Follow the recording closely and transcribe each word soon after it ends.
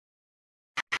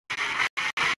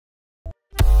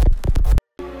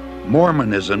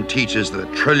Mormonism teaches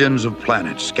that trillions of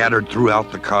planets scattered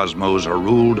throughout the cosmos are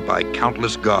ruled by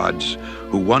countless gods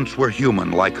who once were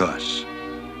human like us.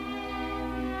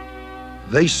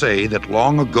 They say that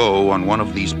long ago on one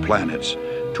of these planets,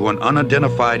 to an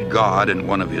unidentified god and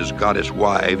one of his goddess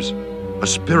wives, a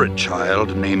spirit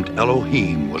child named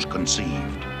Elohim was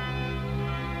conceived.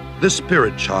 This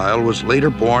spirit child was later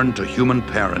born to human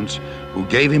parents who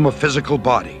gave him a physical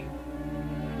body.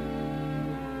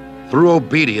 Through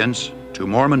obedience to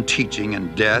Mormon teaching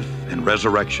and death and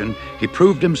resurrection, he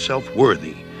proved himself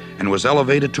worthy and was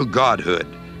elevated to godhood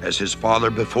as his father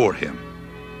before him.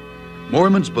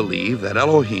 Mormons believe that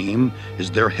Elohim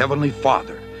is their heavenly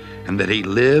father and that he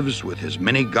lives with his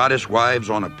many goddess wives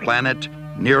on a planet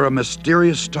near a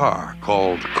mysterious star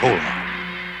called Kolob.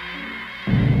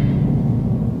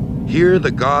 Here, the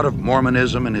God of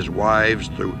Mormonism and his wives,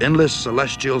 through endless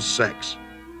celestial sex,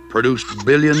 produced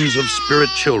billions of spirit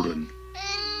children.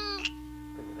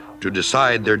 To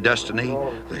decide their destiny,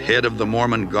 the head of the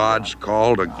Mormon gods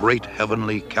called a great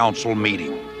heavenly council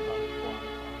meeting.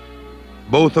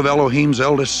 Both of Elohim's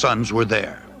eldest sons were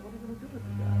there,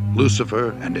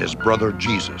 Lucifer and his brother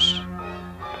Jesus.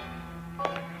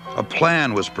 A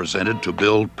plan was presented to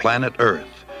build planet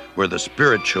Earth, where the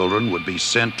spirit children would be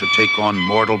sent to take on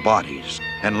mortal bodies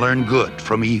and learn good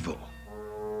from evil.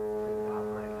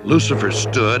 Lucifer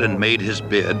stood and made his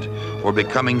bid for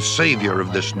becoming savior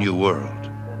of this new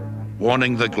world.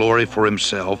 Wanting the glory for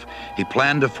himself, he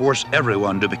planned to force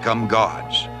everyone to become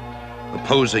gods.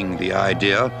 Opposing the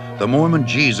idea, the Mormon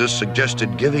Jesus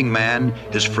suggested giving man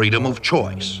his freedom of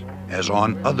choice, as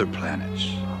on other planets.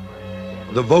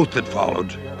 The vote that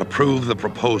followed approved the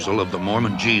proposal of the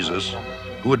Mormon Jesus,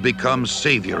 who would become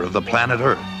savior of the planet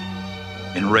Earth.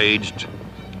 Enraged,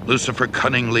 Lucifer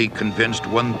cunningly convinced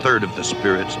 1/3 of the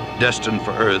spirits destined for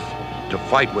Earth to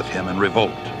fight with him in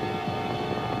revolt.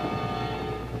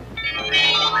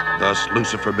 Thus,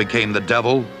 Lucifer became the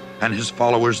devil and his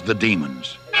followers the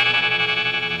demons.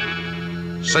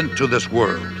 Sent to this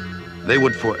world, they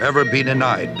would forever be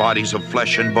denied bodies of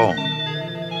flesh and bone.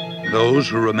 Those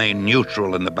who remained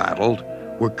neutral in the battle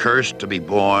were cursed to be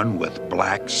born with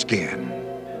black skin.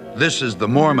 This is the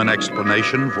Mormon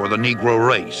explanation for the Negro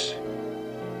race.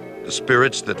 The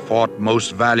spirits that fought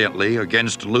most valiantly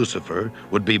against Lucifer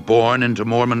would be born into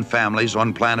Mormon families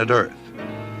on planet Earth.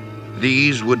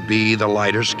 These would be the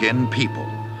lighter-skinned people,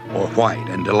 or white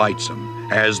and delightsome,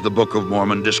 as the Book of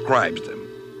Mormon describes them.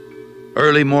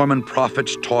 Early Mormon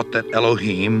prophets taught that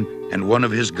Elohim and one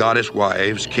of his goddess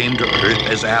wives came to Earth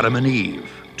as Adam and Eve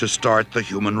to start the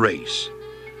human race.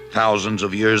 Thousands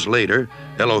of years later,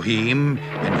 Elohim,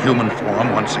 in human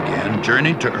form once again,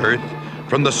 journeyed to Earth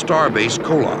from the starbase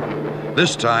Kolob,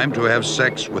 this time to have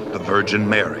sex with the Virgin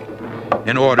Mary,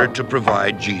 in order to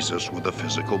provide Jesus with a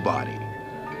physical body.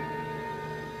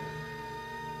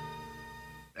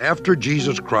 After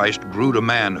Jesus Christ grew to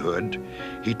manhood,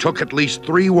 he took at least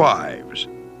 3 wives,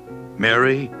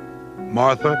 Mary,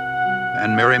 Martha,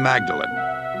 and Mary Magdalene.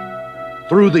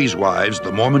 Through these wives,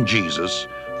 the Mormon Jesus,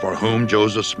 for whom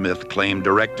Joseph Smith claimed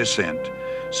direct descent,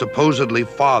 supposedly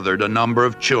fathered a number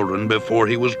of children before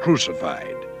he was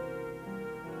crucified.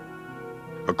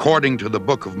 According to the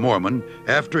Book of Mormon,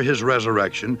 after his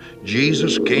resurrection,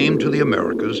 Jesus came to the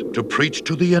Americas to preach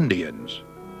to the Indians,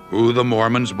 who the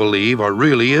Mormons believe are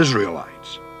really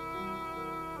Israelites.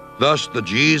 Thus, the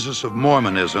Jesus of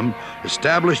Mormonism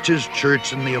established his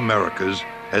church in the Americas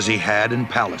as he had in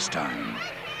Palestine.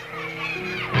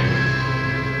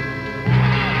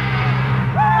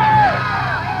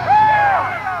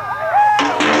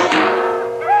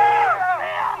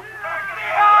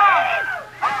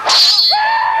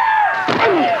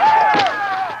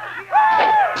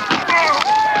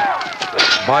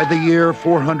 By the year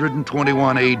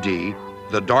 421 AD,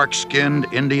 the dark-skinned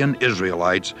Indian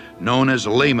Israelites, known as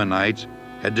Lamanites,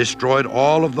 had destroyed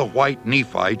all of the white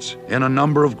Nephites in a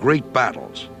number of great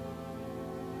battles.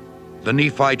 The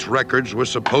Nephites' records were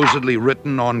supposedly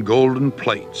written on golden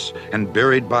plates and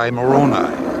buried by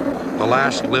Moroni, the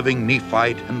last living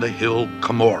Nephite in the hill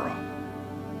Cumorah.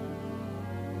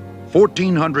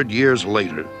 1,400 years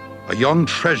later, a young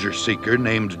treasure seeker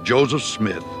named Joseph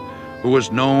Smith, who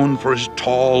was known for his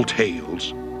tall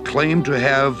tales, claimed to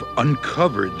have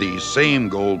uncovered these same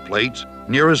gold plates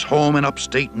near his home in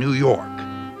upstate New York.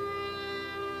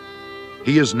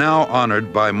 He is now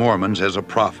honored by Mormons as a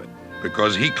prophet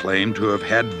because he claimed to have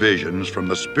had visions from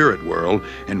the spirit world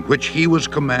in which he was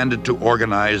commanded to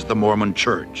organize the Mormon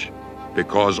Church,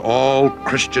 because all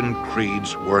Christian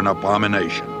creeds were an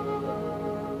abomination.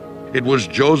 It was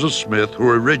Joseph Smith who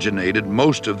originated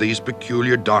most of these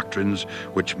peculiar doctrines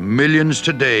which millions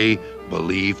today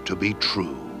believe to be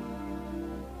true.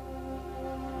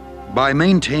 By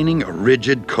maintaining a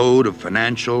rigid code of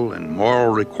financial and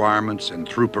moral requirements and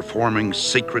through performing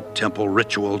secret temple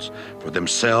rituals for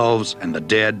themselves and the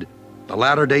dead, the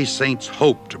Latter-day Saints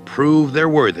hope to prove their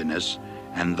worthiness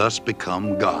and thus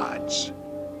become gods.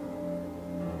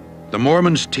 The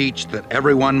Mormons teach that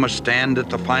everyone must stand at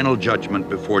the final judgment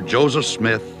before Joseph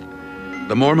Smith,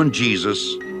 the Mormon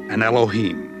Jesus, and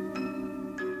Elohim.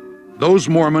 Those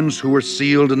Mormons who were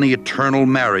sealed in the eternal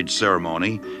marriage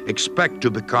ceremony expect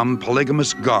to become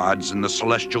polygamous gods in the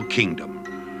celestial kingdom,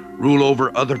 rule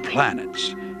over other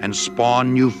planets, and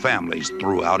spawn new families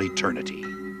throughout eternity.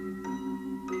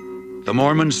 The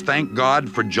Mormons thank God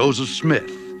for Joseph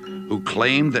Smith, who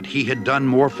claimed that he had done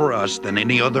more for us than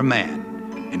any other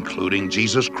man, including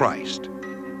Jesus Christ.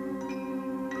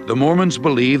 The Mormons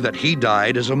believe that he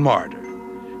died as a martyr,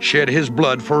 shed his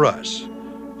blood for us,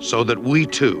 so that we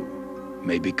too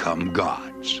may become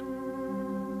gods.